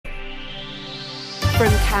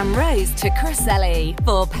Camrose to Crossley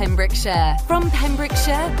for Pembrokeshire. From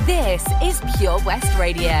Pembrokeshire, this is Pure West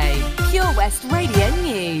Radio. Pure West Radio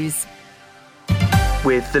News.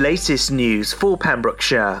 With the latest news for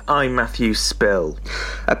Pembrokeshire, I'm Matthew Spill.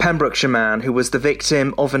 A Pembrokeshire man who was the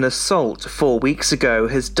victim of an assault 4 weeks ago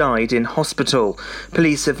has died in hospital.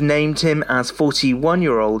 Police have named him as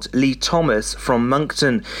 41-year-old Lee Thomas from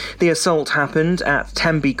Moncton. The assault happened at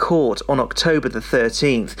Tenby Court on October the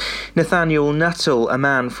 13th. Nathaniel Nuttall, a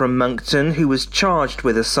man from Moncton who was charged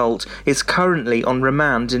with assault, is currently on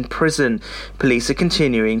remand in prison. Police are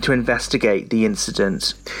continuing to investigate the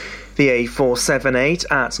incident. The A478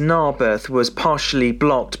 at Narberth was partially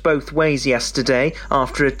blocked both ways yesterday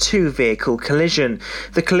after a two-vehicle collision.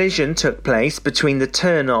 The collision took place between the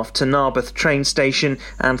turn-off to Narberth train station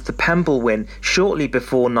and the Pemblewin shortly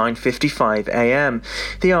before 9:55 a.m.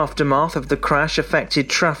 The aftermath of the crash affected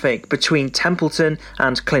traffic between Templeton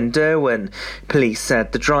and Clynderwen. Police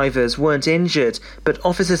said the drivers weren't injured, but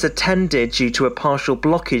officers attended due to a partial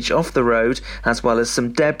blockage of the road, as well as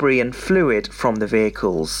some debris and fluid from the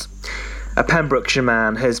vehicles. A Pembrokeshire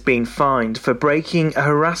man has been fined for breaking a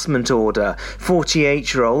harassment order.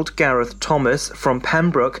 48-year-old Gareth Thomas from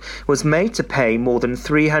Pembroke was made to pay more than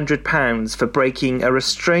 £300 for breaking a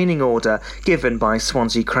restraining order given by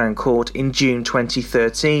Swansea Crown Court in June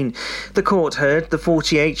 2013. The court heard the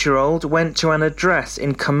 48-year-old went to an address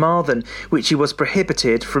in Carmarthen, which he was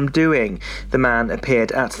prohibited from doing. The man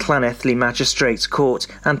appeared at Llanelli Magistrates Court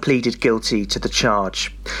and pleaded guilty to the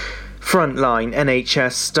charge. Frontline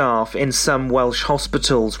NHS staff in some Welsh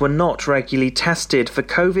hospitals were not regularly tested for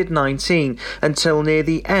COVID-19 until near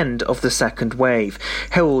the end of the second wave.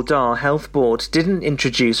 Hywel Dda Health Board didn't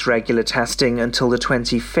introduce regular testing until the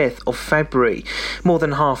 25th of February. More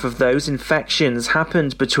than half of those infections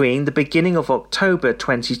happened between the beginning of October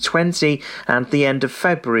 2020 and the end of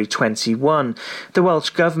February 21. The Welsh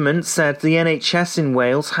Government said the NHS in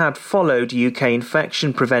Wales had followed UK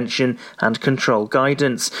infection prevention and control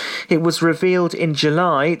guidance. It was revealed in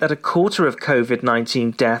July that a quarter of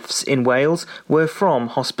COVID-19 deaths in Wales were from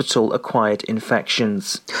hospital-acquired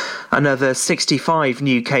infections. Another 65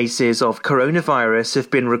 new cases of coronavirus have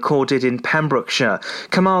been recorded in Pembrokeshire.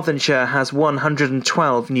 Carmarthenshire has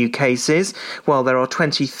 112 new cases, while there are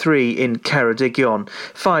 23 in Ceredigion.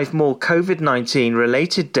 5 more COVID-19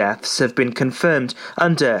 related deaths have been confirmed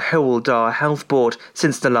under Hywel Dda Health Board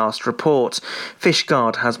since the last report.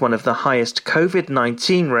 Fishguard has one of the highest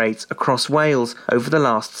COVID-19 rates across Wales over the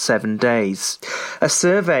last 7 days. A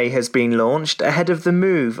survey has been launched ahead of the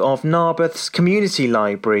move of Narberth's community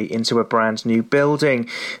library into a brand new building.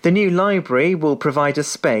 The new library will provide a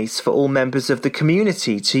space for all members of the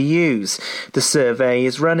community to use. The survey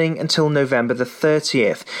is running until November the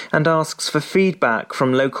 30th and asks for feedback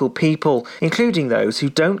from local people, including those who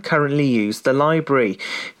don't currently use the library.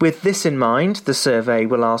 With this in mind, the survey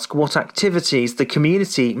will ask what activities the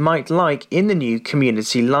community might like in the new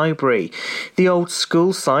community library. The old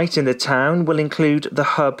school site in the town will include the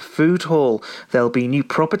Hub Food Hall. There'll be new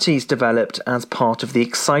properties developed as part of the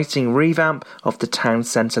exciting revamp of the town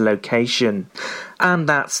centre location. And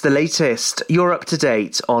that's the latest. You're up to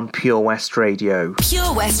date on Pure West Radio.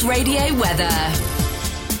 Pure West Radio weather.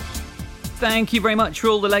 Thank you very much for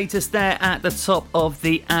all the latest there at the top of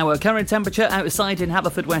the hour. Current temperature outside in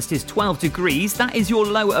Haverfordwest is 12 degrees. That is your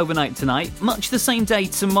low overnight tonight. Much the same day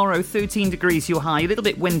tomorrow, 13 degrees your high. A little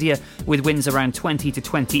bit windier with winds around 20 to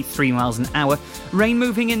 23 miles an hour. Rain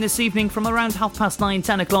moving in this evening from around 9:30,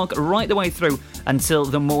 10 o'clock right the way through until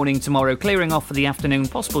the morning tomorrow. Clearing off for the afternoon,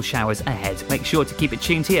 possible showers ahead. Make sure to keep it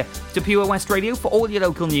tuned here to Pure West Radio for all your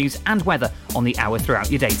local news and weather on the hour throughout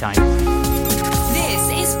your daytime. This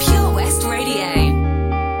is Pure West Radio.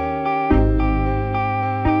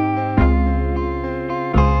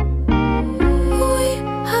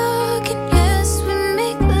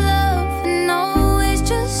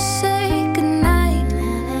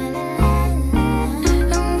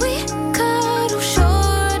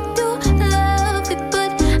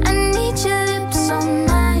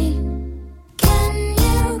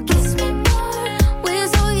 Kiss me more, we're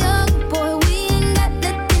so young, boy, we ain't got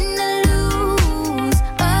nothing to lose.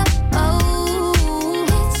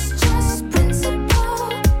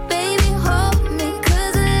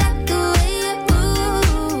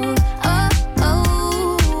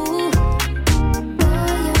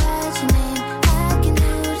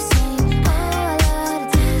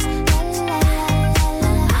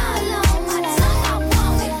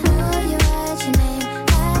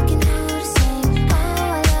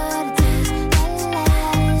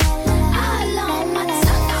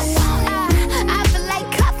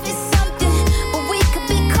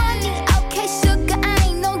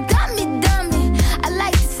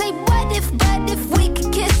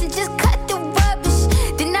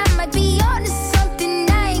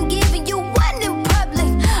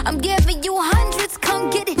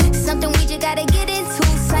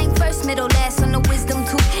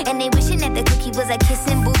 was a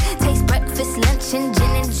kissing booth. Taste breakfast, lunch, and gin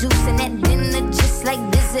and juice. And at dinner, just like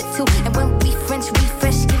dessert too. And when we French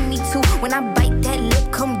refresh, give me two. When I bite that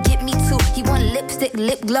lip, come get me two. He want lipstick,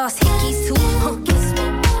 lip gloss, hickeys too. Kiss me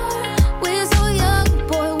more. We're so young,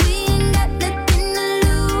 boy, we ain't got nothing to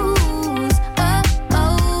lose. Oh,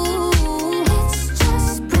 oh, it's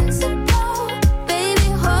just principle. Baby,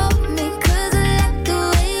 hold me, 'cause I like the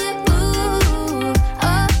way you move.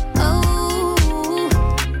 Oh, oh.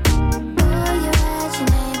 Boy, you write your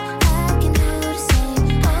name, I can do the same.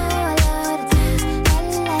 Oh, I love the taste. La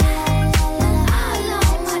la la la la. All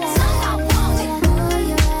on my tongue, I want it. Boy,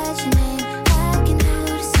 you write your name, I can do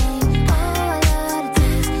the same. Oh, I love the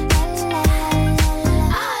taste. La la la la.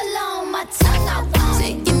 All on my tongue, I want it.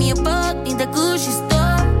 Say, give me a buck, need the Gucci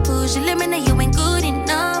stuff. Push your limit, now you ain't good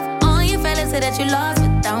enough. All your fellas say that you lost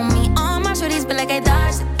without me. All my shorties feel like I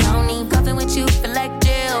dodged the county. Puffin' with you feel like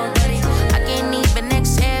jail, buddy. I can't even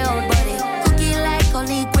exhale, buddy. Cookie like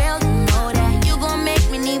holy grail, you know that. You gon' make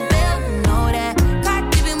me need bail, you know that. Caught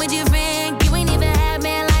dipping with your friend, you ain't even had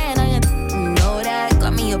man lying on you, you know that.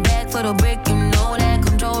 Got me a bag for the brick, you know that.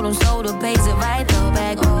 Control them so the pays it right though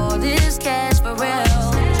back. All this cash for real.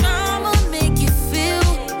 I'ma make you feel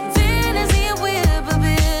fantasy and whip a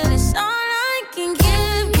bit. It's all I can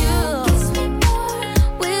give you. Kiss me more.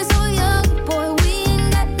 We're so young, boy, we ain't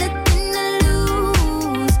got nothing to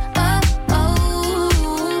lose. Oh,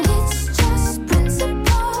 oh, it's just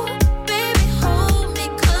principle. Baby, hold me,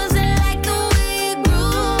 'cause I like the way you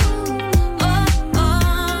groove. Oh,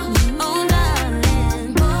 oh, oh, darling.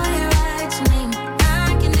 Boy, you write your name, I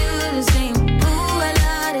can do the same. Ooh, I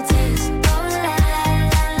love the taste. Oh, la la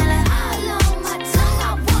la la. All on my tongue, I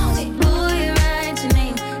want it. Boy, you write your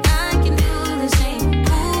name, I can do the same.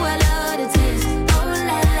 Ooh, I love the taste. Oh,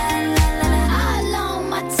 la la la la. All on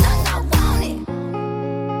my tongue, I want it.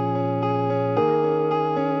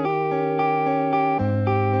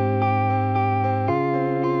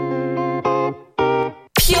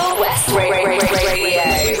 Pure West Radio.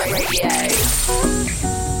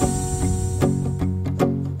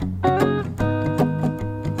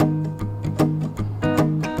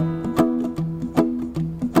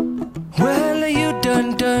 Well, you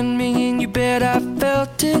done me and you bet I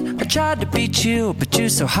felt it. I tried to beat you, but you're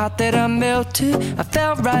so hot that I melted. I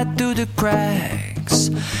fell right through the cracks.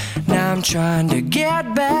 Now I'm trying to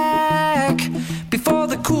get back. Before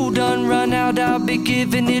the cool done run out, I'll be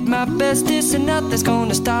giving it my bestest. And nothing's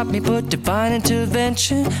gonna stop me but divine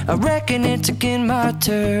intervention. I reckon it's again my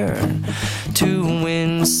turn to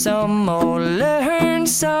win some or learn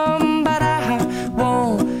some. But I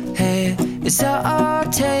won't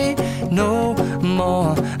hesitate no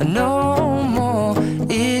more, no more.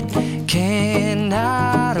 It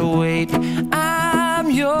cannot wait. I'm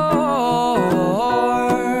yours.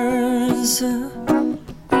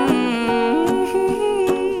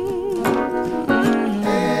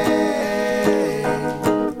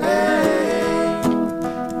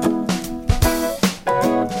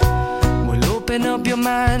 Well, open up your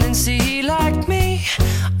mind and see like me.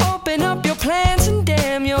 Open up your plans and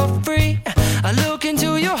damn, you're free. I look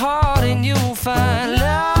into your heart and you'll find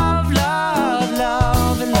love, love,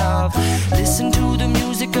 love, and love. Listen to the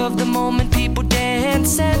music of the moment, people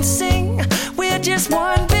dance and sing. We're just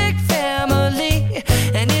one big family,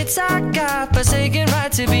 and it's our God-forsaken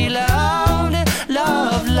right to be loved,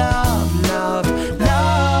 loved, loved, loved,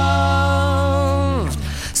 loved.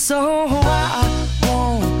 So I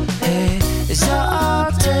won't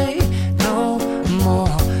hesitate no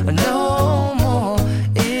more, no more.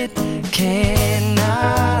 It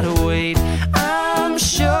cannot wait. I'm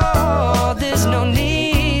sure there's no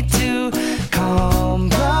need to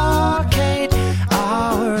complicate.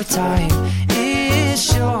 Our time is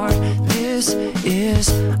short. This is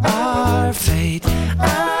our fate.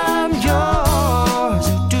 I'm yours.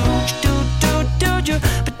 Do do do do you?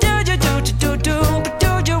 But do you do do do? But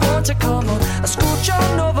do you want to come on? I scooch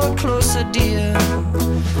on over closer, dear,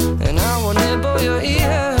 and I will nibble your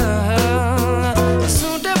ear.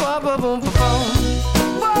 Soon to boom boom boom boom.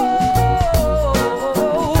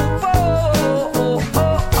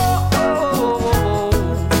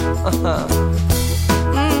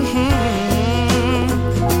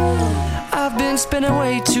 I've been spinning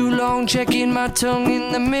way too long, checking my tongue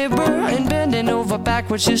in the mirror and bending over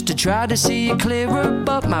backwards just to try to see it clearer.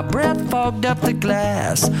 But my breath fogged up the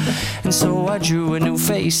glass, and so I drew a new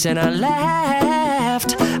face and I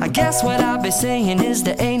laughed. I guess what I'll be saying is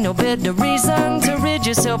there ain't no better reason to rid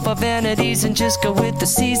yourself of vanities and just go with the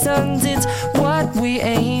seasons. It's what we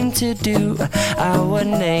aim to do. Our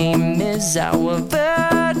name is our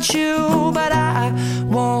virtue, but I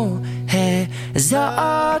won't hesitate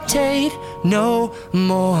hesitate no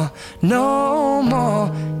more, no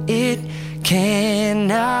more. It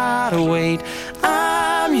cannot wait.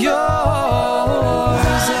 I'm yours.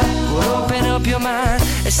 Well, open up your mind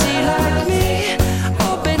and see like me.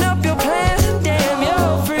 Open up your plans and damn,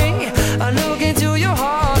 you're free. I look into your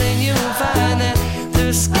heart and you'll find that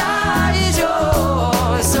the sky is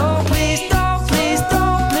yours. So please don't, please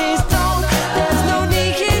don't, please don't. There's no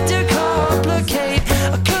need here to complicate,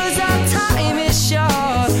 'cause our time is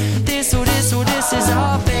short. This is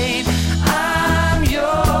our fate. I'm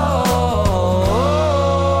yours.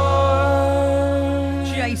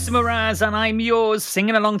 Jason Mraz and I'm Yours,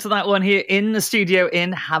 singing along to that one here in the studio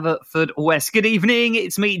in Haverfordwest. Good evening,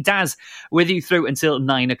 it's me, Daz, with you through until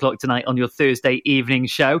 9 o'clock tonight on your Thursday evening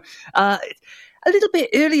show. A little bit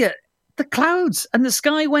earlier, the clouds and the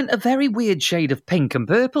sky went a very weird shade of pink and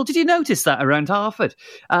purple. Did you notice that around Harford?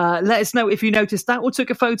 Let us know if you noticed that, or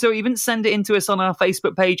took a photo, even send it in to us on our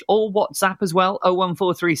Facebook page or WhatsApp as well,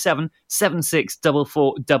 01437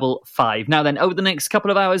 764455. Now then, over the next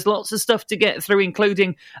couple of hours, lots of stuff to get through,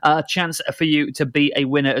 including a chance for you to be a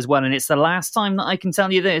winner as well. And it's the last time that I can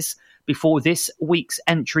tell you this before this week's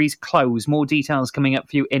entries close. More details coming up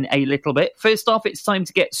for you in a little bit. First off, it's time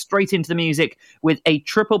to get straight into the music with a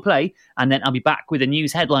triple play, and then I'll be back with a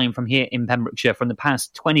news headline from here in Pembrokeshire from the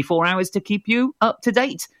past 24 hours to keep you up to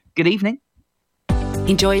date. Good evening.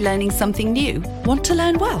 Enjoy learning something new? Want to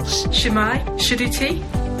learn Welsh? Shemai, Shuduti.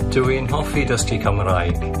 Dwi'n hoffi dysgu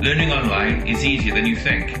Cymraeg. Learning online is easier than you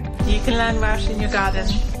think. You can learn Welsh in your garden.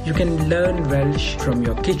 You can learn Welsh from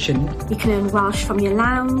your kitchen. You can learn Welsh from your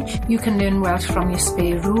lounge. You can learn Welsh from your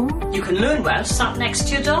spare room. You can learn Welsh sat next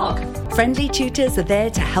to your dog. Friendly tutors are there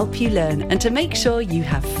to help you learn and to make sure you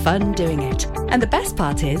have fun doing it. And the best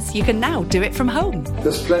part is, you can now do it from home.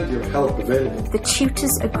 There's plenty of help available. The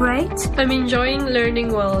tutors are great. I'm enjoying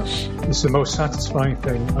learning Welsh. It's the most satisfying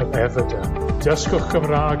thing I've ever done. Dysgwch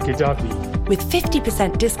Cymraeg gyda fi. With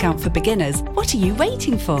 50% discount for beginners, what are you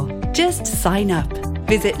waiting for? Just sign up.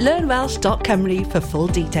 Visit learnwelsh.cymru for full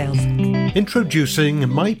details. Introducing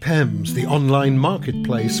MyPems, the online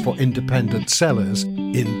marketplace for independent sellers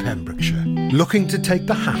in Pembrokeshire. Looking to take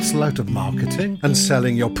the hassle out of marketing and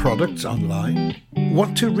selling your products online?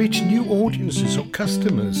 Want to reach new audiences or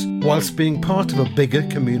customers whilst being part of a bigger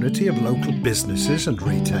community of local businesses and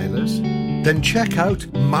retailers? Then check out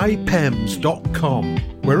mypems.com.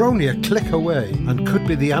 We're only a click away and could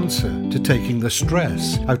be the answer to taking the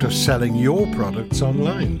stress out of selling your products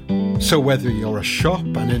online. So whether you're a shop,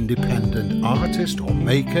 an independent artist or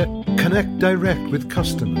maker, connect direct with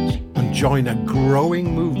customers and join a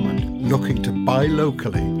growing movement looking to buy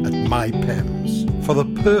locally at MyPems. For the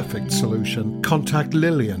perfect solution, contact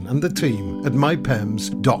Lillian and the team at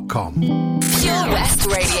mypems.com. Pure West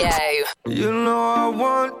Radio. You know I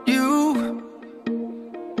want you.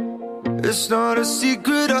 It's not a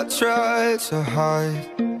secret I try to hide.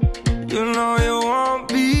 You know you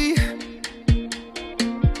want me,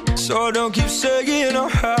 so don't keep saying our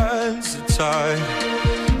hands are tied.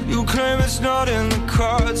 You claim it's not in the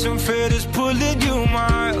cards, and fate is pulling you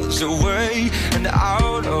miles away and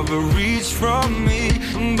out of reach from me.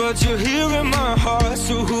 But you're here in my heart,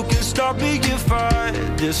 so who can stop me if I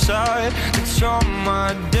decide that you're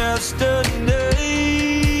my destiny?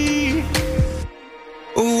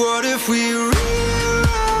 What if we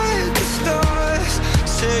rewrite the stars?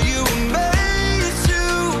 Say you were made to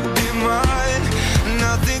be mine.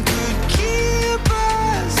 Nothing could keep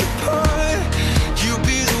us apart. You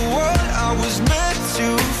be the one I was meant to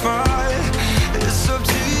find. It's up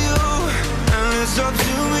to you and it's up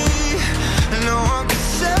to me. No one can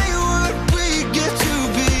say what we get to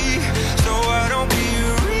be. So why don't we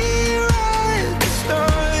rewrite the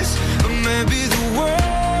stars? Or maybe the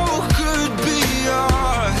world could be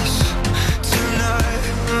ours tonight.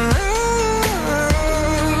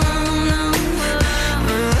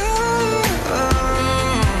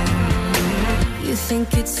 You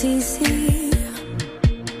think it's easy?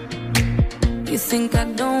 You think I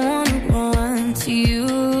don't wanna run to you,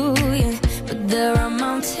 yeah. But there are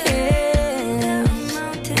mountains,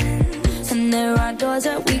 and there are doors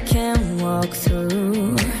that we can walk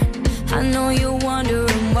through. I know you're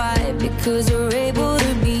wondering why, because we're able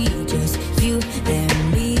to be just you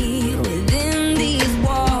and me within these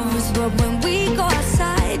walls. But when we go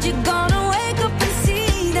outside, you're gonna wake up and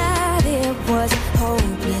see that it was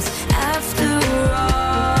hopeless after all.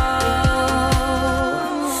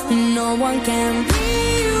 No one can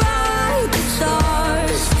rewrite the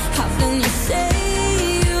stars.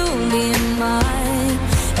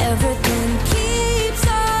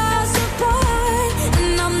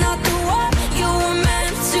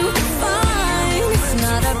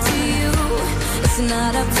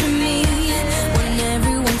 me when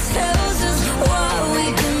everyone tells us what we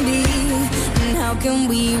can be? And how can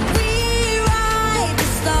we rewrite the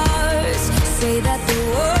stars? Say that the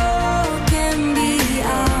world can be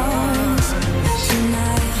ours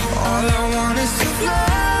tonight. All I want is to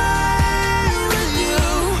fly with you.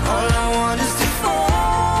 All I want is to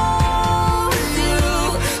fall with you.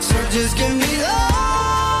 So just give me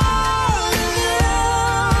all of you.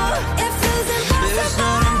 It feels impossible. It's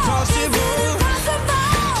not impossible.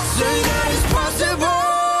 Say that it's possible.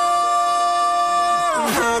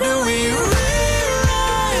 How do we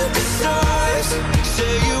rewrite the stars?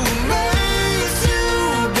 Say you were made to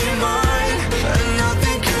be mine, and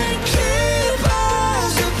nothing can keep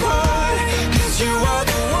us apart. 'Cause you are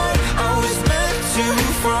the one I was meant to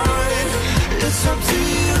find. It's up to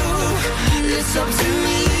you, it's up to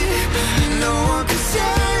me. No one can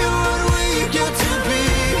say what we get to be.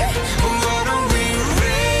 Why don't we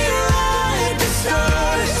rewrite the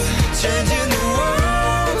stars? Changing the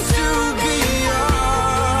world to be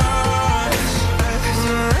ours.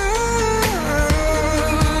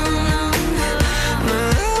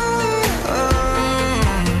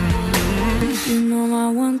 You know I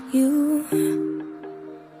want you.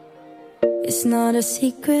 It's not a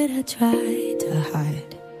secret I try to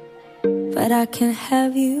hide, but I can't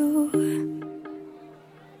have you.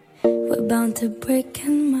 We're bound to break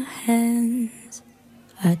and my hands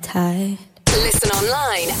are tied. Listen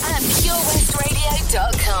online at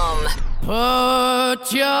purewestradio.com. Put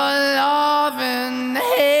your loving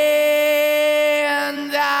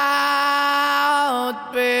hand out,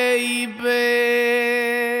 baby,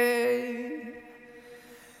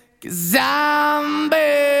 'cause I'm begging.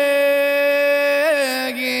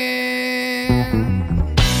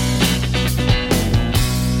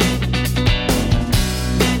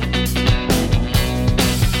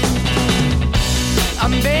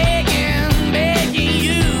 I'm begging, begging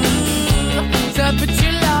you to put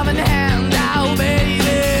your loving hand out,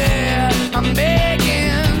 baby. I'm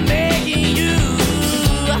begging, begging you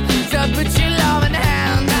to put your loving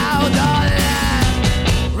hand out,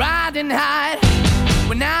 darling. Riding high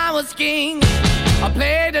when I was king, I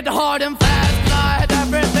played it hard and fast, 'cause I had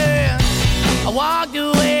everything. I walked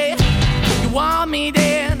away, you want me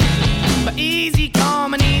then, but easy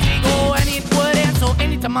come and easy go, and it wouldn't. So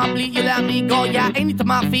anytime I bleed, you let me go. Yeah,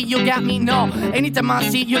 anytime I feel, you got me, no. Anytime I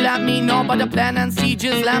see, you let me know. But the plan and see,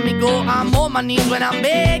 just let me go. I'm on my knees when I'm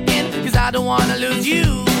begging, 'cause I don't wanna lose you.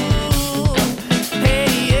 Hey,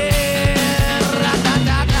 yeah,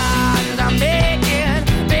 ra-da-da-da, 'cause I'm begging,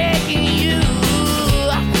 begging you.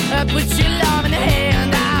 Put your love in the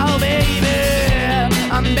hand out, baby.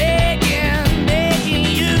 I'm begging, begging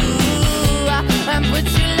you. Put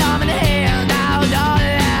your love in the hand out,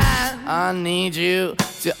 darling. I need you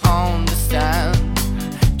to understand.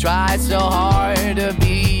 Try so hard to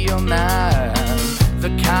be your man,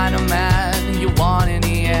 the kind of man you want in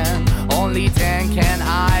the end. Only then can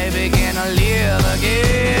I begin to live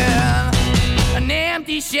again. An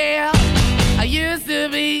empty shell I used to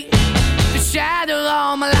be. The shadow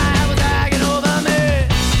all my life was hanging over me.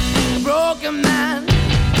 A broken man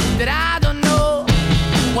that I don't know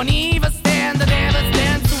won't even stand, that never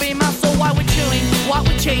stands to be my soul. Why we're chewing, why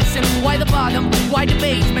we're chasing, why the bottom, why the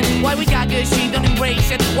basement, why we got good, she don't embrace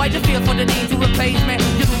it, why the feel for the need to replace me.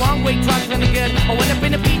 You're the wrong way, trying to good. I went up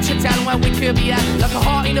in a feature town where we could be at, like a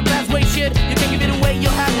heart in the best way, shit. You can give it away, you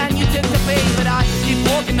have, and you tend to pay. But I keep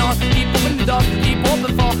walking on, keep opening the door, keep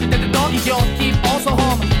open for that the door is yours, keep also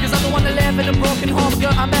home. 'Cause I'm the one that live in a broken home,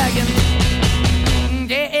 girl, I'm begging.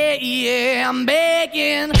 Yeah, yeah, I'm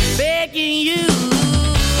begging, begging you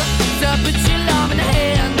to put your love in the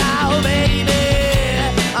hand now, baby.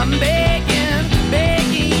 I'm begging,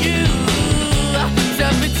 begging you to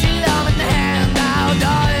put your love in the hand now,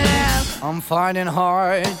 darling. I'm finding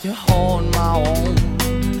hard to hold my own,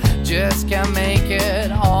 just can't make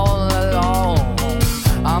it all alone.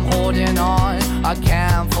 I'm holding on, I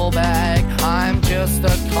can't fall back. I'm just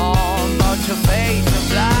a call, but your face is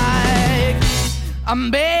black. I'm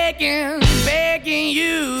begging, begging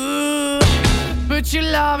you, put your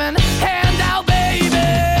loving hand out, baby.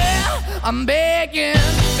 I'm begging,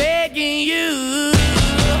 begging you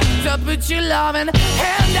to put your loving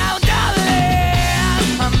hand out, darling.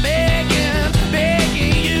 I'm begging,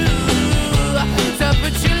 begging you to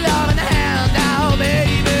put your loving hand out,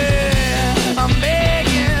 baby. I'm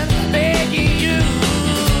begging, begging you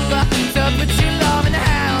to put your loving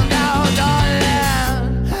hand out,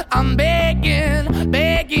 darling. I'm begging,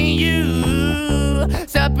 begging you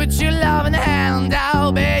to put your loving hand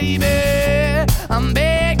out, baby. I'm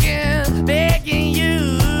begging, begging you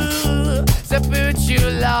to put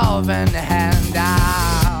your loving hand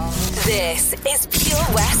out. This is Pure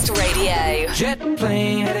West Radio. Jet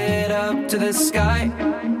plane headed up to the sky.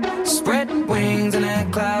 Spread wings and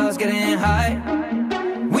the clouds getting high.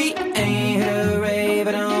 We ain't hit a rave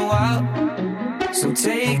in a while, so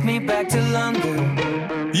take me back to London.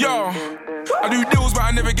 Yo, I do deals but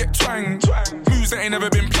I never get twanged. Moves that ain't never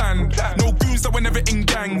been planned. No goons that were never in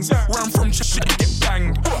gangs. Where I'm from, shit get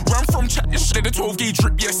banged. Where I'm from, chat, this shit, the 12 gauge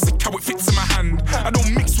drip, yeah, sick how it fits in my hand. I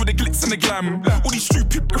don't mix with the glitz and the glam. All these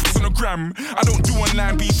stupid griffs on the gram. I don't do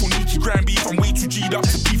online beef or Nikki Gram beef. I'm way too G'd up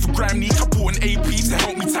to beef for gram. Need I bought an AP to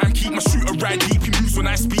help me time keep my shooter ride. Deep he moves when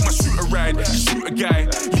I speak my shooter ride. Shoot a guy,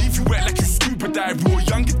 leave you wet like you scuba dive. We were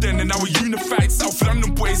younger then and now we're unified. South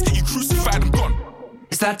London boys get you crucified, I'm gone.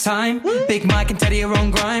 It's that time, Big Mike and Teddy are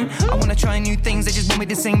on grime. I wanna try new things, they just want me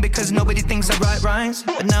to sing because nobody thinks I write rhymes.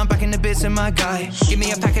 But now I'm back in the bits of my guy. Give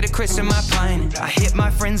me a packet of crisps and my pine. I hit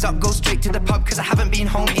my friends up, go straight to the pub cause I haven't been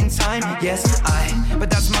home in time. Yes, but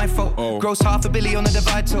that's my fault. Gross $500 million on the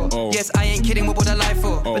Divide tour. Yes, I ain't kidding, what would I lie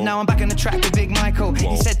for? But now I'm back on the track with Big Michael.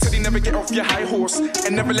 He said, Teddy, never get off your high horse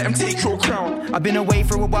and never let him take your crown. I've been away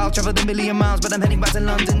for a while, traveled a million miles, but I'm heading back to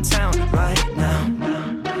London town right now.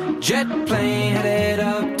 Jet plane headed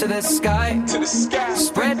up to the sky.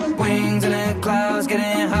 Spread wings and the clouds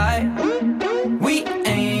getting high. We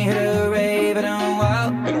ain't hit a rave in a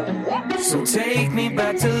while, so take me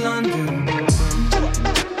back to London.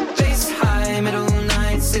 Face high, middle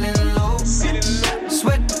night, ceiling low.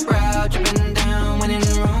 Sweat brow dripping down when in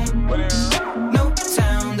room. No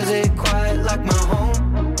town does it quite like my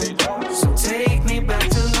home, so take me back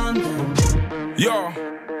to London. Yo,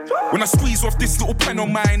 when I squeeze off this little pen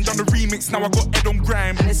on mine, done the remix, now I got Ed on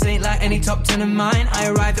grime. And this ain't like any top 10 of mine. I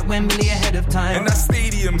arrived at Wembley ahead of time. And that's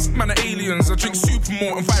stadiums, man are aliens. I drink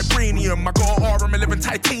Supermalt and Vibranium. I got a RM11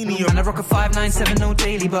 titanium. And I rock a 597 no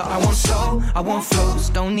daily, but I want soul, I want flows.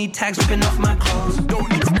 Don't need tags ripping off my clothes. Don't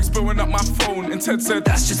need tags blowing up my phone. And Ted said,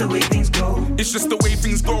 that's just the way things go. It's just the way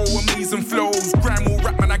things go, amazing flows. Grime or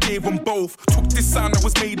rap, man, I gave them both. Took this sound that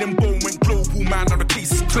was made in bone, went global, man, now the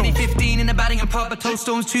case is closed. 2015 in the batting and pub, a Toast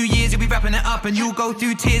Stones 2 years, you'll be wrapping it up. And you'll go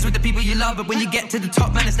through tears with the people you love. But when you get to the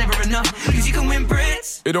top, man, it's never enough. Cause you can win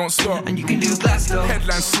Brits, it don't stop. And you can do Glasgow,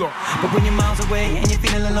 headline slot. But when you're miles away and you're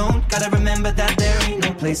feeling alone, gotta remember that there ain't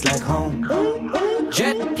no place like home.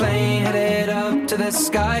 Jet plane headed up to the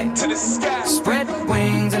sky. Spread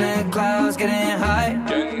wings and the clouds getting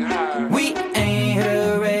high. We ain't hit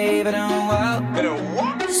a rave in a while,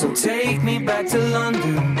 so take me back to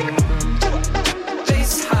London.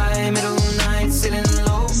 Face high, middle night, ceiling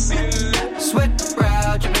low. Sweat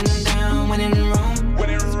brow dripping down when in room.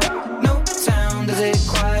 No town does it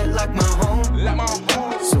quite like my home,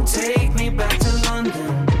 so take me back to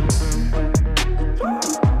London.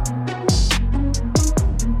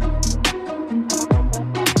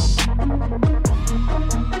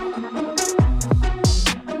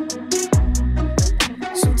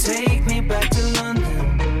 So take me back to London.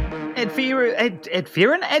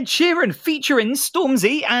 Ed Sheeran featuring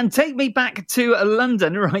Stormzy and Take Me Back to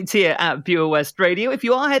London right here at Pure West Radio. If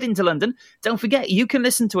you are heading to London, don't forget you can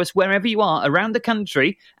listen to us wherever you are around the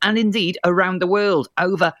country and indeed around the world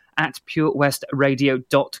over at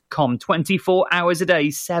purewestradio.com. 24 hours a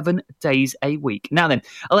day, 7 days a week. Now then,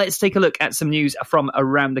 let's take a look at some news from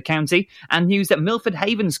around the county and news that Milford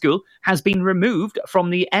Haven School has been removed from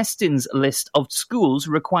the Eston's list of schools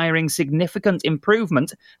requiring significant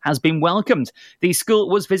improvement has been welcomed. The school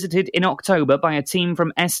was visited in October by a team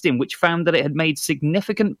from Eston, which found that it had made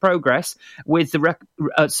significant progress with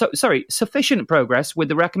sufficient progress with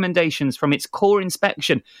the recommendations from its core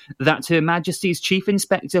inspection that Her Majesty's Chief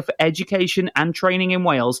Inspector for Education and Training in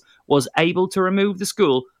Wales was able to remove the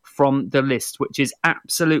school from the list, which is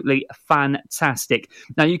absolutely fantastic.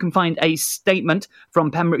 Now, you can find a statement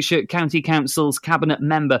from Pembrokeshire County Council's Cabinet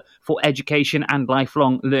Member for Education and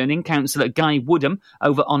Lifelong Learning, Councillor Guy Woodham,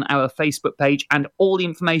 over on our Facebook page, and all the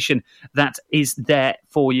information that is there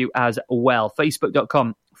for you as well.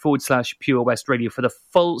 Facebook.com/Pure West Radio for the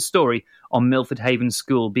full story on Milford Haven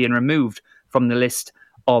School being removed from the list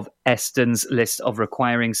of Eston's list of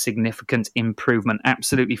requiring significant improvement.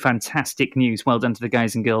 Absolutely fantastic news. Well done to the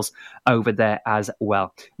guys and girls over there as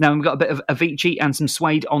well. Now, we've got a bit of Avicii and some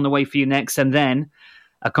Suede on the way for you next, and then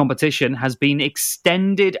a competition has been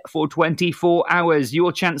extended for 24 hours.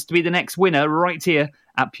 Your chance to be the next winner right here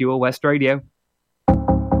at Pure West Radio.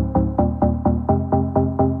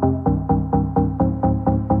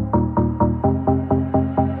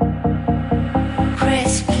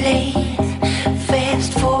 Press play.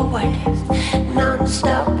 Fast forward,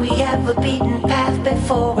 non-stop, we have a beaten path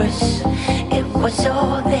before us. It was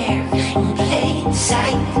all there in plain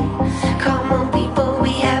sight. Come on people,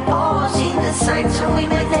 we have all seen the signs, so we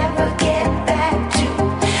may never get back to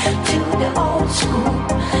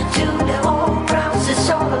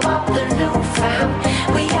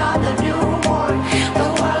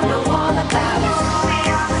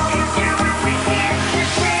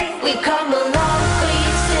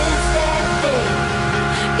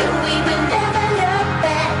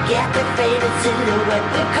faded silhouette.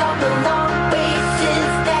 We've come a long way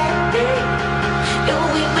since that day. No,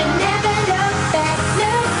 we would never look back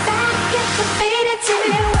at the faded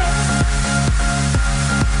silhouette.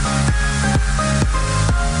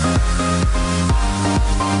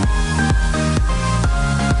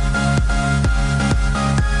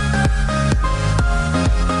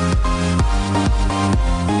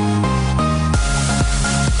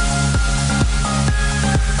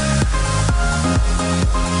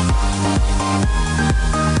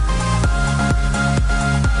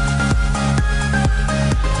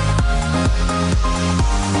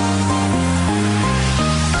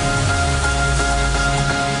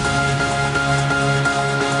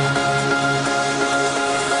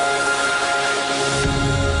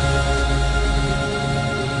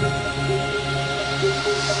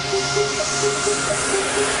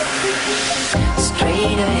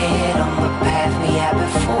 Straight ahead on the path we have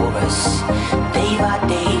before us. Day by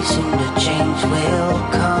day soon the change will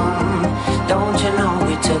come. Don't you know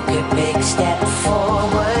we took a big step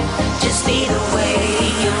forward? Just lead the way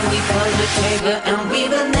and we pull the trigger, and we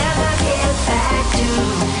will never get back to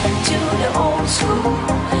the old school,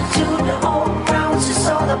 to the old grounds. It's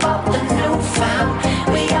all about the new found.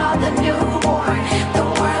 We are the newborn, the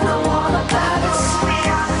world know all about us. We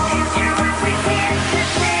are the future and we here to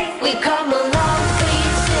stay. We come along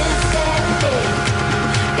since that day,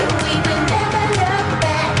 and we will never look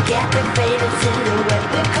back at the faded silhouette.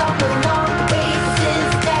 We come along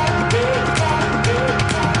since that day,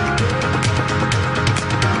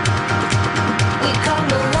 We come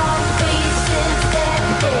along since that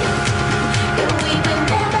day, and we will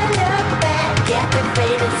never look back at the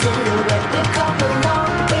faded silhouette. We come along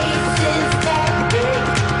since that day,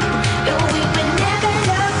 and we will never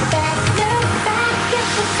look back at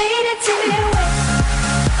the faded silhouette.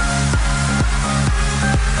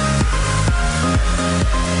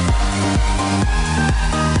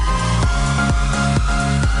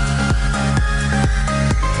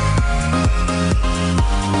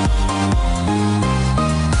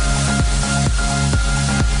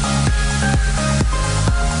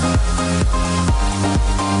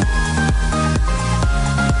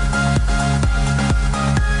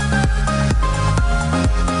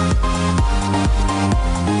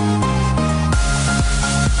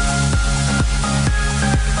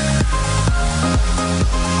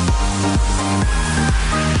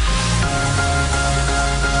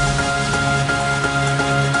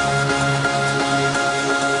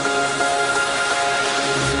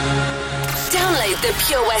 Download the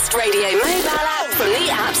Pure West Radio mobile app from the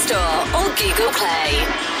App Store or Google Play.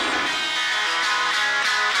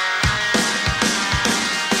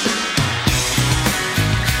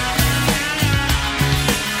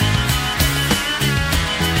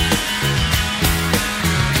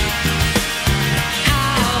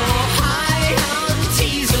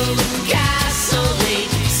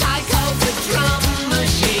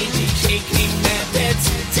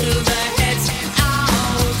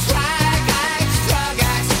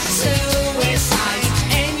 Suicide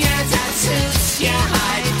in your tattoos, you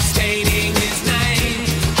hide.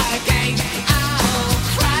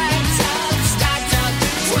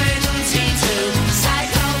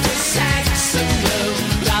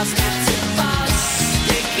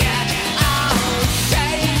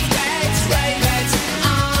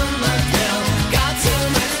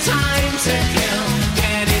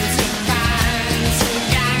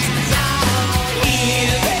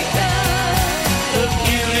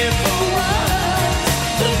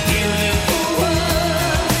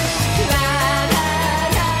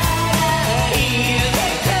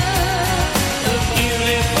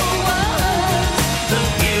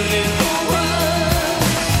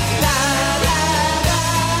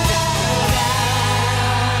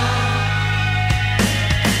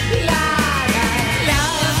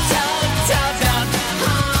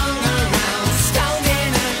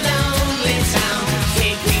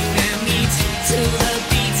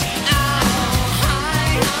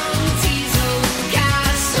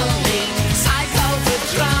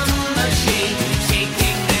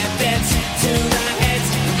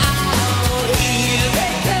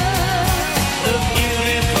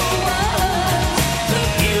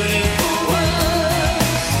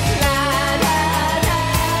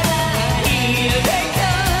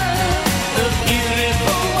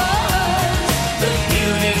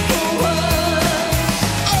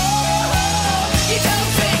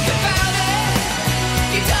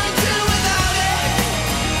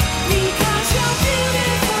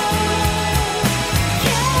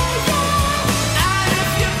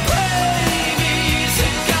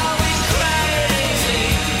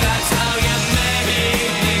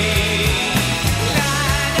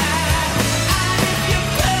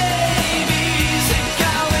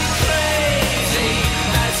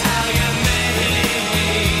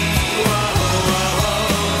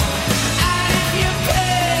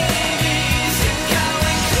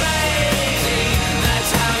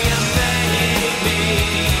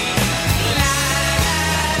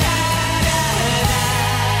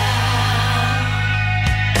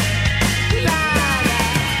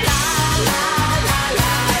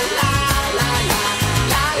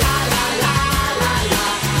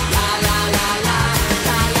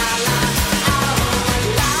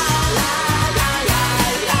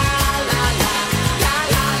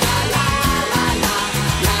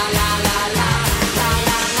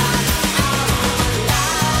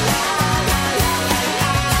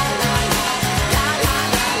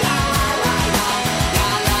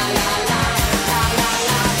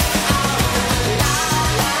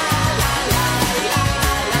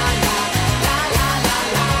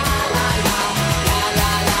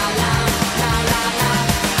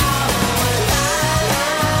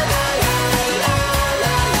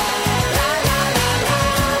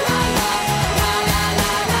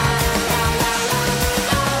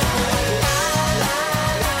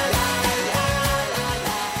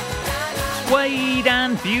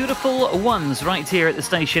 beautiful ones right here at the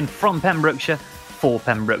station from Pembrokeshire for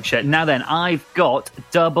Pembrokeshire. Now then, I've got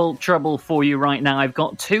double trouble for you right now. I've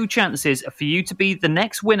got 2 chances for you to be the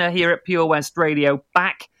next winner here at Pure West Radio,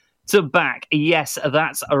 back to back. Yes,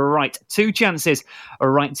 that's right. 2 chances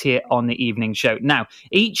right here on the evening show. Now,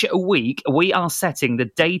 each week we are setting the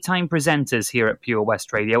daytime presenters here at Pure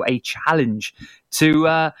West Radio a challenge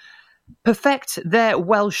to perfect their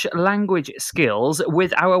Welsh language skills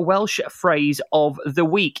with our Welsh phrase of the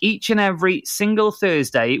week. Each and every single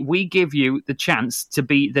Thursday, we give you the chance to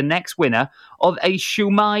be the next winner of a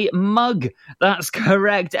Siwmai mug. That's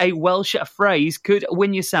correct. A Welsh phrase could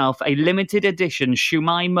win yourself a limited edition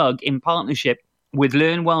Siwmai mug in partnership with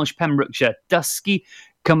Learn Welsh Pembrokeshire, Dysgu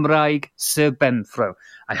Cymraeg Sir Benfro.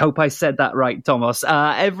 I hope I said that right, Thomas.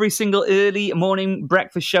 Every single early morning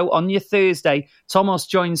breakfast show on your Thursday, Thomas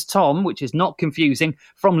joins Tom, which is not confusing,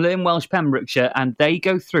 from Learn Welsh Pembrokeshire, and they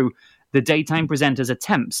go through the daytime presenters'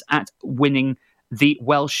 attempts at winning the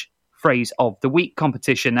Welsh Phrase of the Week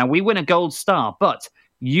competition. Now, we win a gold star, but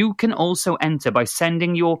you can also enter by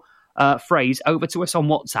sending your phrase over to us on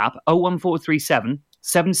WhatsApp, 01437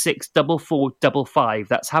 764455.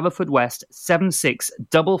 That's Haverfordwest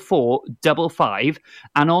 764455.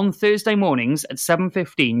 And on Thursday mornings at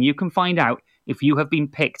 7:15, you can find out if you have been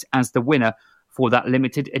picked as the winner for that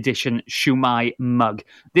limited edition Siwmai mug.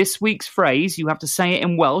 This week's phrase, you have to say it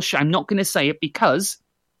in Welsh. I'm not going to say it because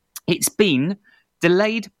it's been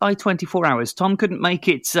delayed by 24 hours. Tom couldn't make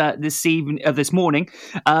it this morning,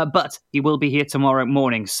 but he will be here tomorrow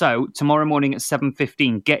morning. So tomorrow morning at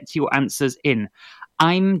 7:15, get your answers in.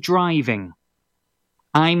 I'm driving,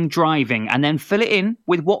 and then fill it in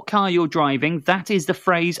with what car you're driving. That is the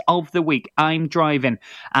phrase of the week, I'm driving.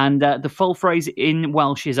 And the full phrase in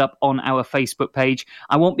Welsh is up on our Facebook page.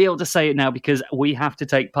 I won't be able to say it now because we have to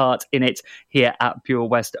take part in it here at Pure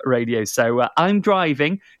West Radio. So I'm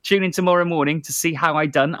driving. Tune in tomorrow morning to see how I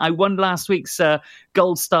done. I won last week's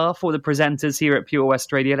gold star for the presenters here at Pure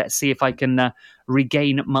West Radio. Let's see if I can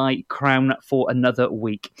regain my crown for another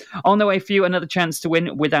week. On the way for you, another chance to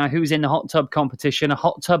win with our Who's in the Hot Tub competition. A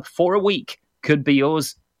hot tub for a week could be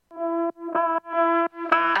yours.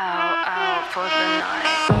 Out for the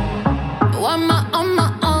night. On my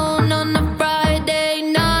own on a Friday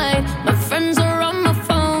night. My friends are on my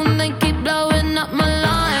phone, they keep blowing up my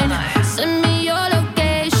line. Send me your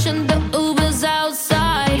location, the Uber's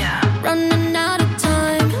outside. Running out of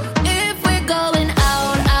time. If we're going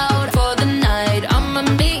out for the night, I'ma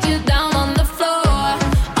meet you down on the floor.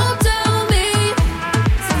 Oh, tell me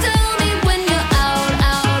when you're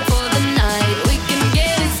out for the night. We can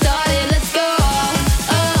get it started, let's go.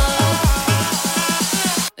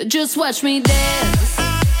 Just watch me dance.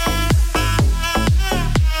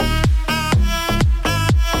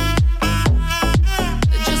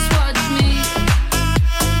 Just watch me.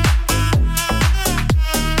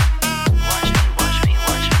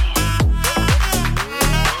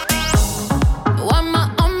 On my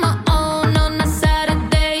own on a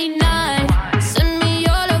Saturday night. Send me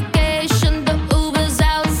your location, the Uber's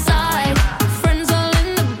outside. Friends all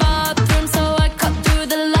in the bathroom, so I cut through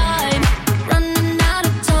the line. Running out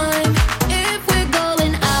of time. If we're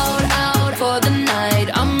going out for the night,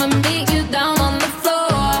 I'ma meet you down on the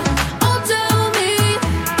floor. Oh, tell me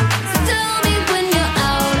when you're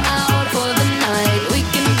out for the night. We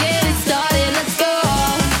can get it started, let's go.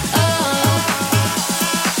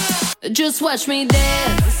 Just watch me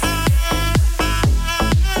dance.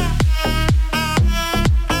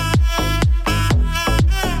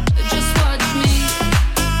 Just watch me.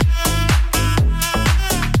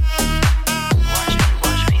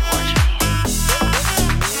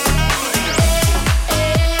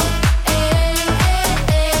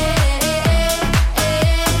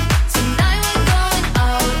 Tonight we're going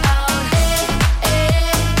out.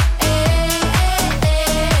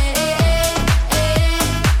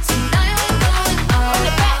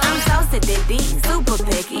 I'm so sedity, super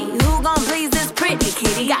picky. Who gon' please this pretty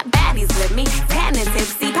kitty? Got baddies with me, tan and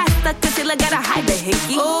tipsy. Pass the concealer, gotta hide the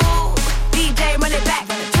hickey. Ooh, DJ run it back.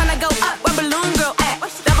 Tryna go up where Balloon Girl at.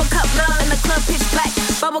 Double cup love in the club, pitch black.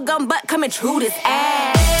 Bubblegum butt coming true this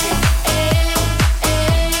ass.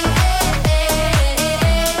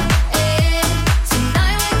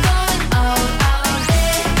 Tonight we're going out.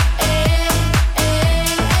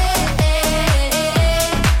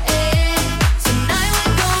 Tonight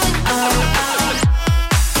we're going out.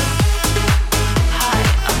 Hi,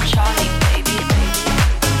 I'm Charlie, baby.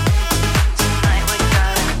 Tonight we're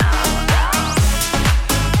going out.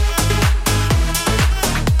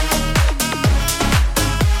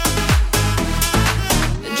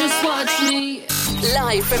 Just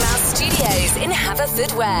Live from our studios in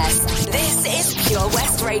Haverfordwest, this is Pure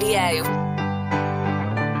West Radio.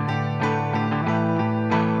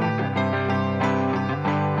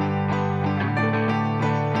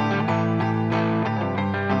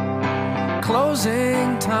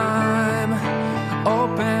 Closing time.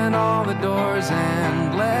 Open all the doors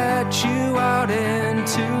and let you out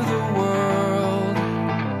into the world.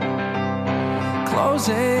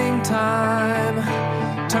 Closing time.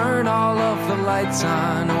 Turn all of the lights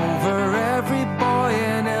on over every boy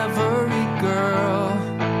and every girl.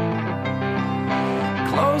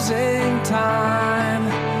 Closing time.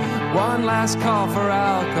 One last call for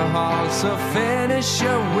alcohol, so finish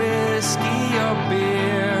your whiskey or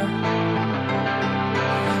beer.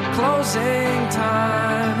 Closing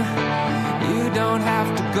time. You don't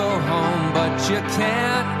have to go home, but you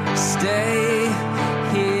can't stay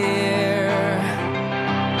here.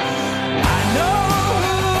 I know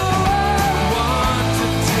who I want to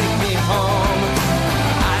take me home.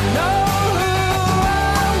 I know who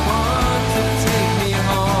I want to take me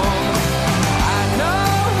home. I know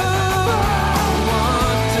who I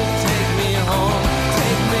want to take me home.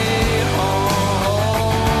 Take me home.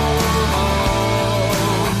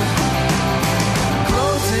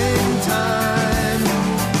 Closing time.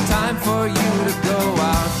 Time for you to go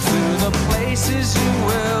out to the places you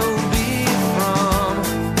will be from.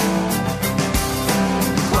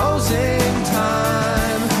 Closing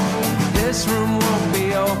time. This room won't be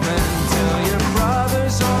open till your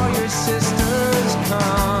brothers or your sisters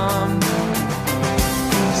come.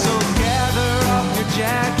 So gather up your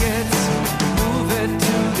jackets, move it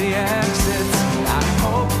to the exits. I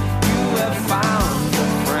hope you have found a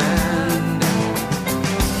friend.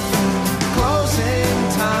 Closing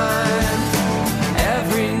time.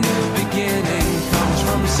 Every new beginning comes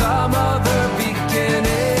from some other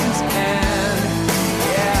beginning's end.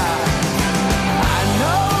 Yeah. I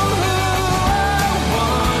know who I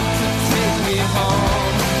want to take me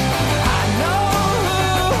home. I know who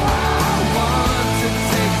I want to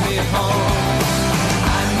take me home.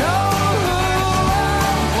 I know who I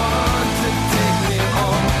want to take me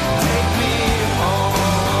home. Take me home.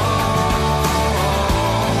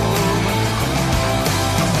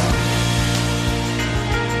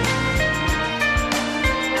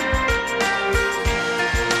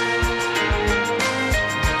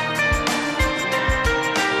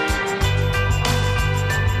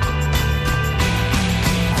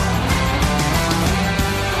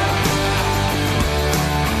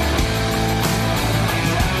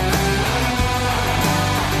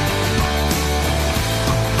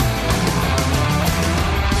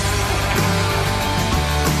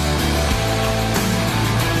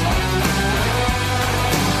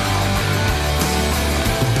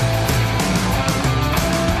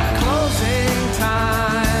 Closing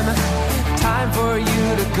time. Time for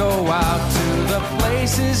you to go out to the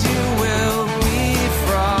places you will be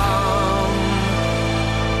from.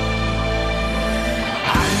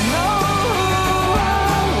 I know who I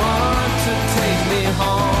want to take me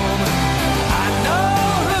home. I know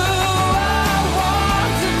who I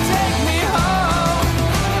want to take me home.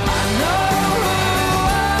 I know who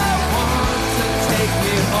I want to take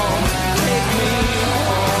me home. Take me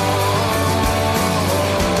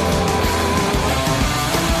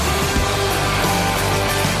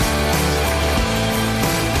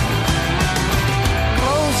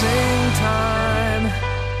Closing time.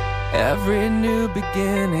 Every new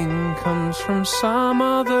beginning comes from some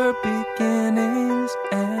other beginning's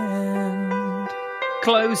end.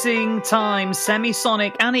 Closing time,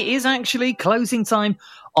 Semisonic, and it is actually closing time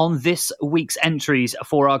on this week's entries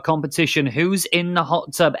for our competition Who's in the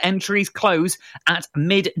Hot Tub. Entries close at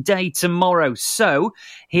midday tomorrow. So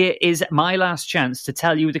here is my last chance to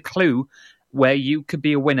tell you the clue where you could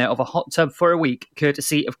be a winner of a hot tub for a week,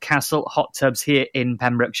 courtesy of Castle Hot Tubs here in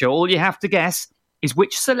Pembrokeshire. All you have to guess is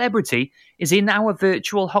which celebrity is in our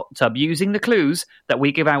virtual hot tub using the clues that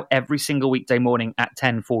we give out every single weekday morning at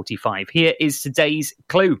 10:45. Here is today's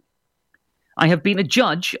clue. I have been a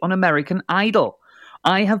judge on American Idol.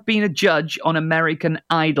 I have been a judge on American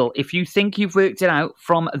Idol. If you think you've worked it out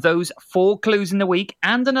from those 4 clues in the week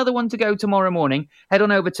and another one to go tomorrow morning, head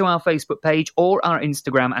on over to our Facebook page or our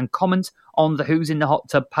Instagram and comment on the Who's in the Hot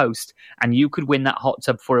Tub post, and you could win that hot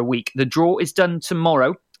tub for a week. The draw is done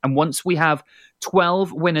tomorrow, and once we have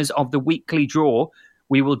 12 winners of the weekly draw,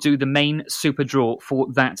 we will do the main super draw for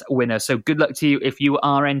that winner. So good luck to you if you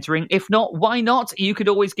are entering. If not, why not? You could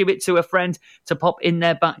always give it to a friend to pop in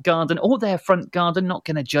their back garden or their front garden. Not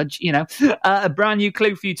going to judge, you know. A brand new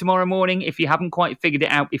clue for you tomorrow morning if you haven't quite figured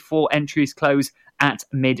it out before entries close at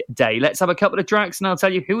midday. Let's have a couple of tracks and I'll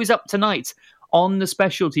tell you who is up tonight on the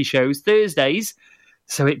specialty shows. Thursdays,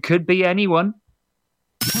 So it could be anyone.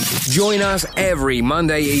 Join us every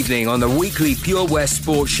Monday evening on the weekly Pure West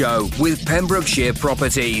Sports Show with Pembrokeshire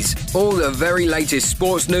Properties. All the very latest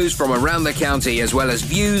sports news from around the county, as well as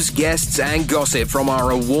views, guests and gossip from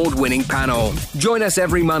our award-winning panel. Join us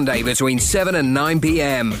every Monday between 7 and 9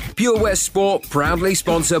 p.m. Pure West Sport, proudly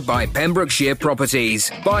sponsored by Pembrokeshire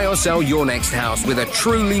Properties. Buy or sell your next house with a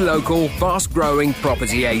truly local, fast-growing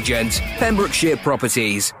property agent. Pembrokeshire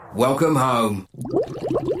Properties. Welcome home.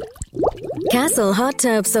 Castle Hot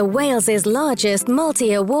Tubs are Wales's largest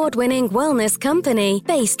multi-award-winning wellness company,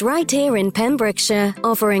 based right here in Pembrokeshire,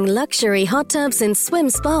 offering luxury hot tubs and swim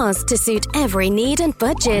spas to suit every need and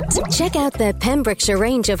budget. Check out their Pembrokeshire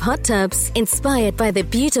range of hot tubs, inspired by the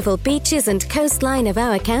beautiful beaches and coastline of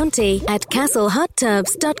our county, at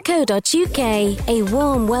castlehottubs.co.uk. A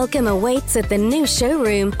warm welcome awaits at the new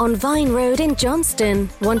showroom on Vine Road in Johnston.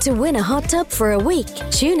 Want to win a hot tub for a week?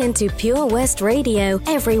 Tune into Pure West Radio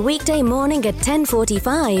every weekday morning at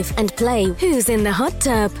 10:45 and play Who's in the Hot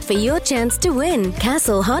Tub for your chance to win.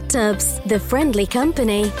 Castle Hot Tubs, the friendly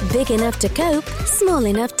company, big enough to cope, small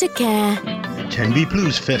enough to care. Tenby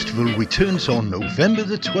Blues Festival returns on November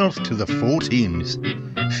the 12th to the 14th,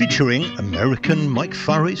 featuring American Mike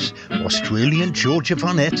Farris, Australian Georgia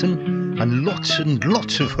Van Etten, and lots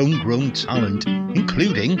of homegrown talent,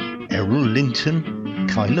 including Errol Linton,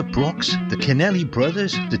 Kyla Brox, the Kennelly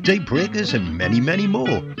Brothers, the Daybreakers, and many, many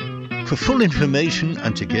more. For full information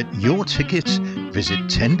and to get your tickets, visit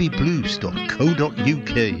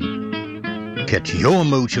tenbyblues.co.uk. Get your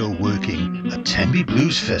mojo working at Tenby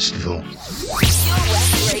Blues Festival.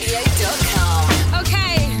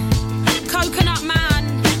 Okay, Coconut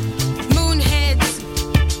Man, Moonheads,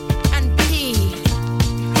 and P.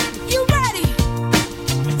 You ready?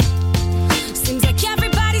 Seems like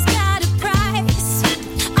everybody's got a price.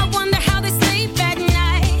 I wonder how they sleep at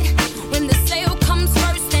night when the sale comes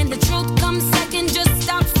first and the truth comes second. Just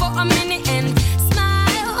stop for a minute and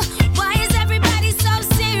smile. Why is everybody so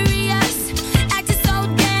serious? Acting so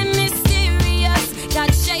damn mysterious.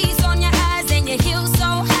 Got shades on your eyes and your heels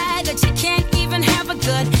so high that you can't even have a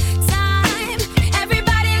good time.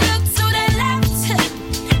 Everybody look to the left.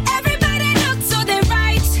 Everybody look to the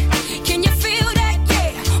right. Can you feel that?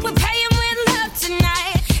 Yeah, we're paying with love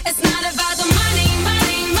tonight. It's not about the money,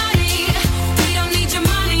 money, money. We don't need your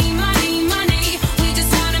money, money, money. We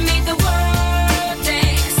just wanna make the world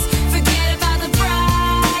dance. Forget about the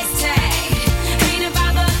price tag. Ain't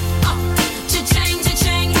about the cha-ching,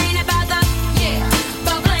 cha-ching. Ain't about the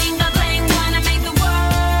ba-bling, ba-bling. Wanna make the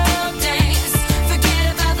world dance. Forget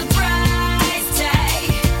about the price tag.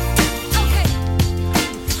 Okay,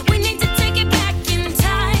 we need to take it back in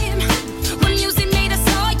time when music made us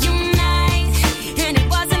all unite, and it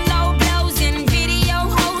wasn't low blows and video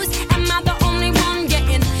hoes. Am I the only one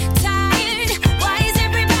getting tired? Why is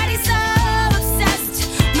everybody so obsessed?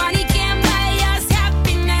 Money can't buy us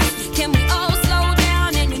happiness. Can we all slow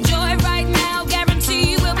down and enjoy right now?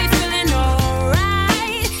 Guarantee we'll be feeling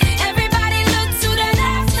alright. Everybody look to the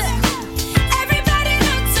left. Everybody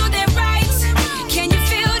look to the right. Can you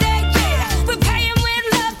feel that? Yeah, we're paying with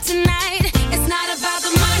love tonight. It's not about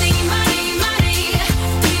the money, money, money.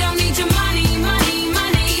 We don't need your money, money,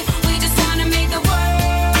 money. We just wanna make the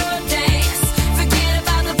world dance. Forget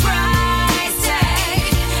about the price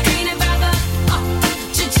tag. Ain't about the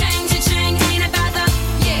cha-ching, cha-ching. Ain't about the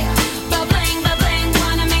ba-bling, ba-bling.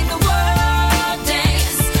 Wanna make the world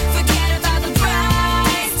dance. Forget about the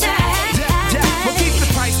price tag. Well, keep the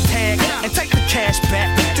price tag and take the cash back.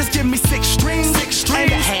 Just give me six strings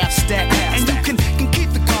and a half stack. And you can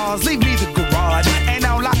keep the cars, leave me the garage. And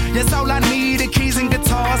that's all I need, the keys and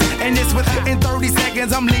guitars. And it's within 30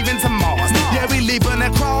 seconds, I'm leaving to Mars. Yeah, we leaving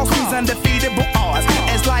across these undefeatable odds.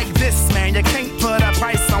 It's like this, man, you can't put a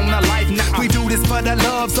price on a life. We do this for the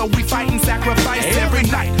love, so we fight and sacrifice every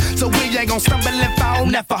night. So we ain't gon' stumble and fall,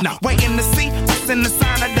 never. Waiting to see us in the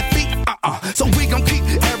sign of defeat. So we gon' keep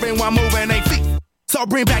everyone moving their feet. So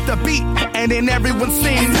bring back the beat, and then everyone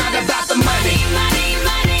sings. It's not about the money, money,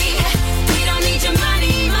 money. We don't need your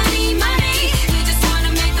money, money, money. We just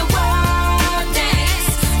wanna make the world dance.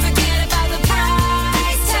 Forget about the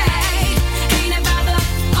price tag. Ain't about the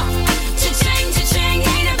cha-ching, cha-ching.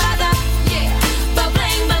 Ain't about the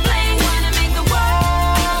ba-bling, ba-bling. Wanna make the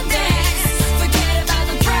world dance. Forget about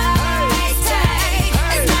the price tag.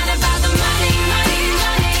 It's not about the money, money,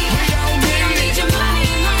 money. We don't need your money,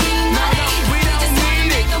 money, money. We just wanna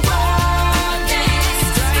make the world dance.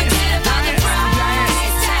 Forget about the price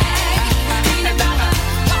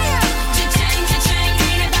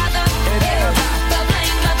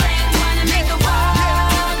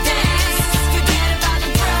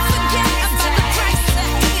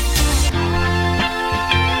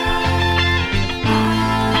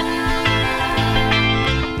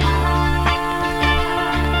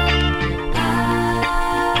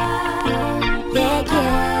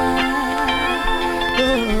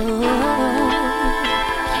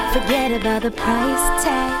Forget about the price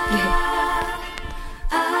tag.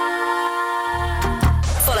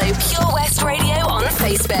 Follow Pure West Radio on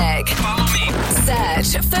Facebook. Follow me.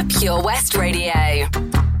 Search for Pure West Radio.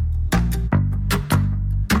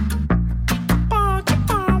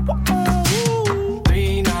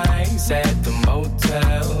 3 nights at the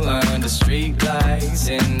motel under street lights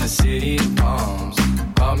in the city of palms.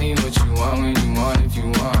 Call me what you want when you want if you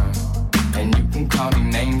want, and you can call me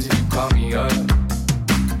names if you call me up.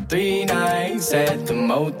 3 nights at the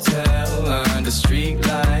motel under street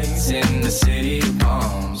lights in the city of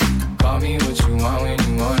palms. Call me what you want when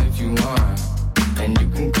you want if you want, and you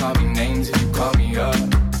can call me names if you call me up.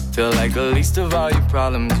 Feel like the least of all your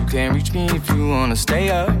problems. You can't reach me if you wanna stay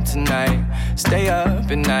up tonight. Stay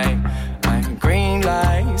up at night. Like green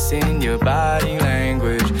lights in your body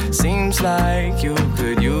language. Seems like you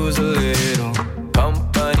could use a little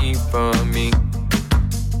company from me.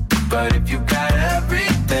 But if you got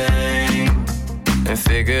everything and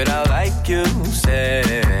figured out like you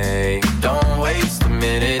say, don't waste a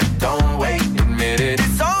minute, don't wait, admit it.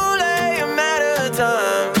 It's only a matter of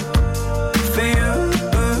time for you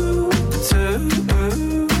to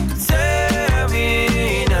tell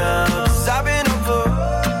me now. 'Cause I've been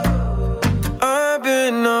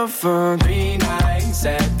up for 3 nights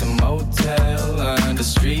at the motel under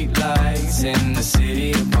street lights in the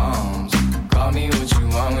city of palms. Call me what you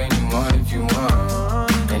want when you want if you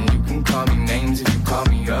want, and you can call me names if you call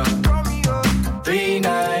me up. 3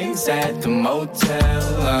 nights at the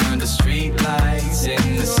motel under street lights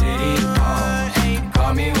in the city of palms.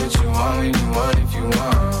 Call me what you want when you want if you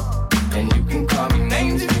want, and you can call me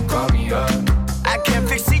names if you call me up. I can't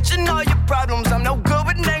fix each and all your problems. I'm no good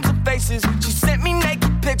with names or faces. She sent me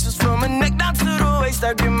naked pictures from her neck down to the waist.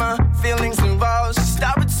 I get my feelings involved. She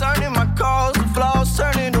stopped returning my calls. The flaws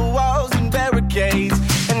turning to walls and barricades.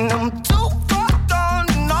 And I'm too far gone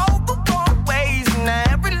in all the wrong ways. And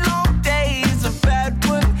every long day is a bad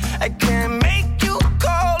one. I can't make you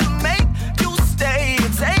call or make you stay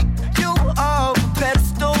and take you off a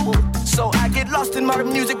pedestal. So I get lost in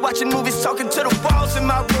modern music, watching movies, talking to the walls in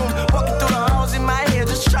my room, walking through the halls in my head,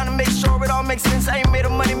 just trying to make sure it all makes sense. I ain't made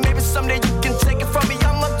of money, maybe someday you can take it from me.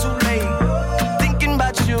 I'm up too late, thinking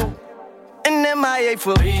about you. And MIA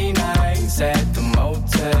for 3 nights at the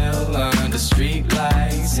motel under street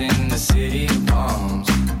lights in the city of palms.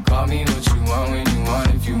 Call me what you want when you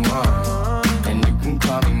want if you want, and you can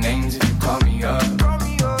call me names if you call me up.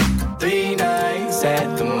 3 nights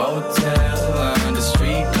at the motel under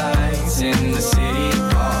street lights in the city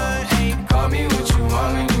of palms. Call me what you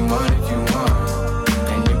want when you want if you want,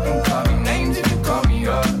 and you can call me names if you call me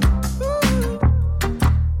up.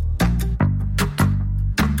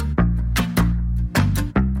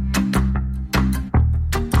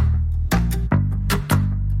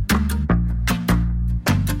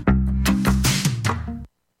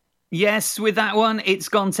 Yes, with that one, it's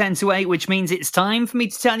gone 10 to 8, which means it's time for me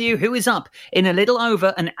to tell you who is up in a little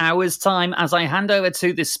over an hour's time as I hand over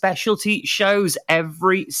to the specialty shows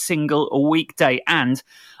every single weekday. And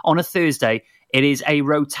on a Thursday, it is a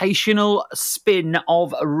rotational spin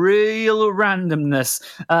of real randomness.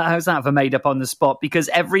 How's that for made up on the spot? Because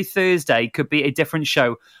every Thursday could be a different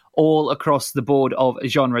show all across the board of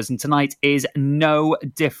genres, and tonight is no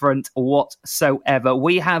different whatsoever.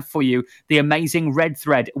 We have for you the amazing Red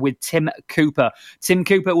Thread with Tim Cooper. Tim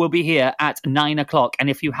Cooper will be here at 9 o'clock, and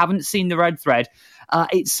if you haven't seen the Red Thread,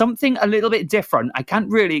 it's something a little bit different. I can't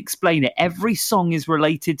really explain it. Every song is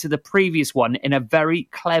related to the previous one in a very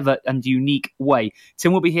clever and unique way.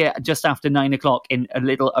 Tim will be here just after 9 o'clock in a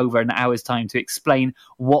little over an hour's time to explain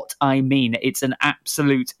what I mean. It's an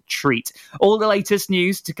absolute treat. All the latest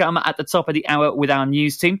news to come at the top of the hour with our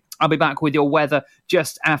news team. I'll be back with your weather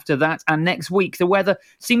just after that. And next week, the weather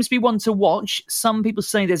seems to be one to watch. Some people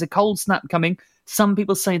say there's a cold snap coming. Some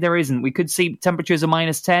people say there isn't. We could see temperatures of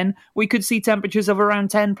 -10. We could see temperatures of around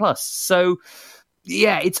 10 plus. So,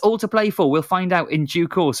 yeah, it's all to play for. We'll find out in due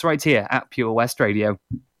course right here at Pure West Radio.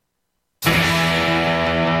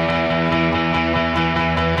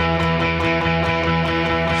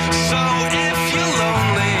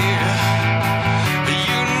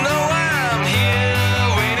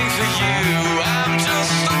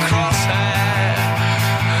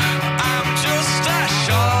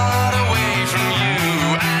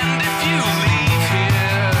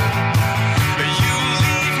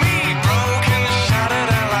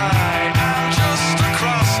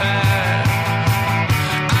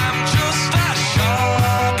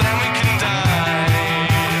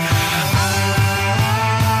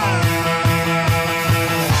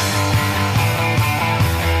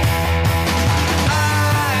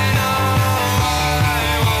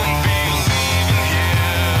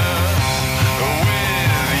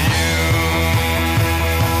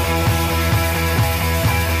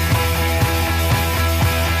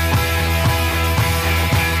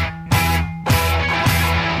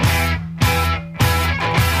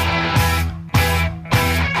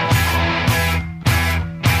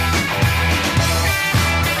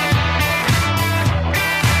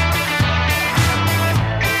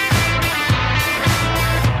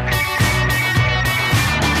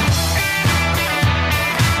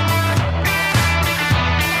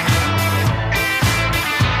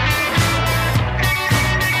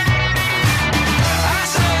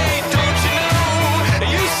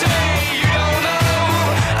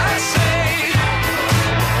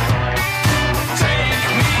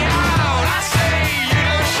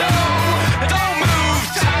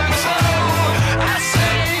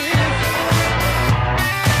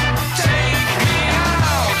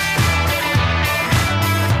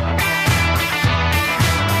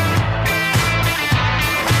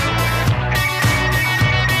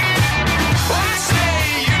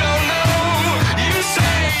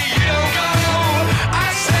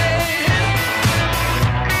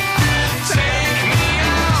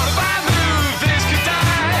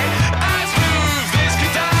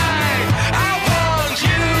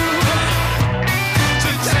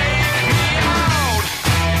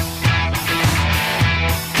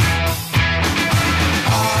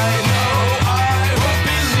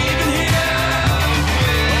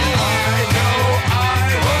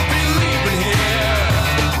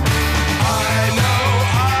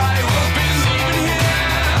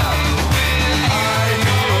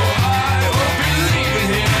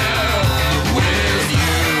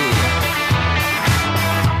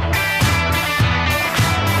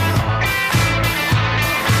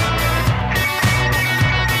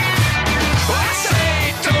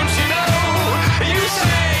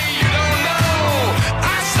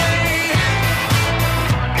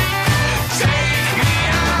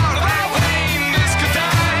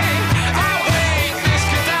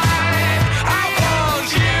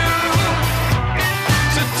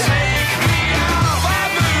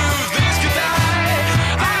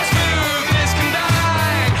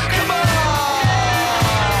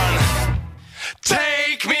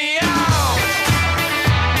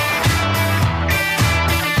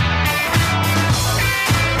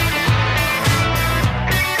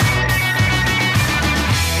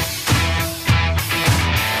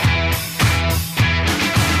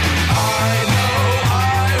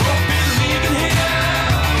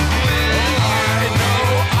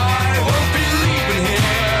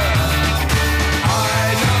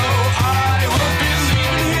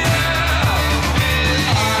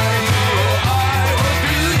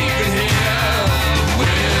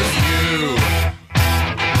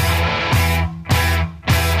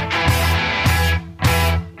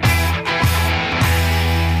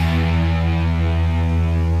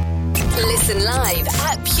 live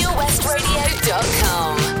at purewestradio.com.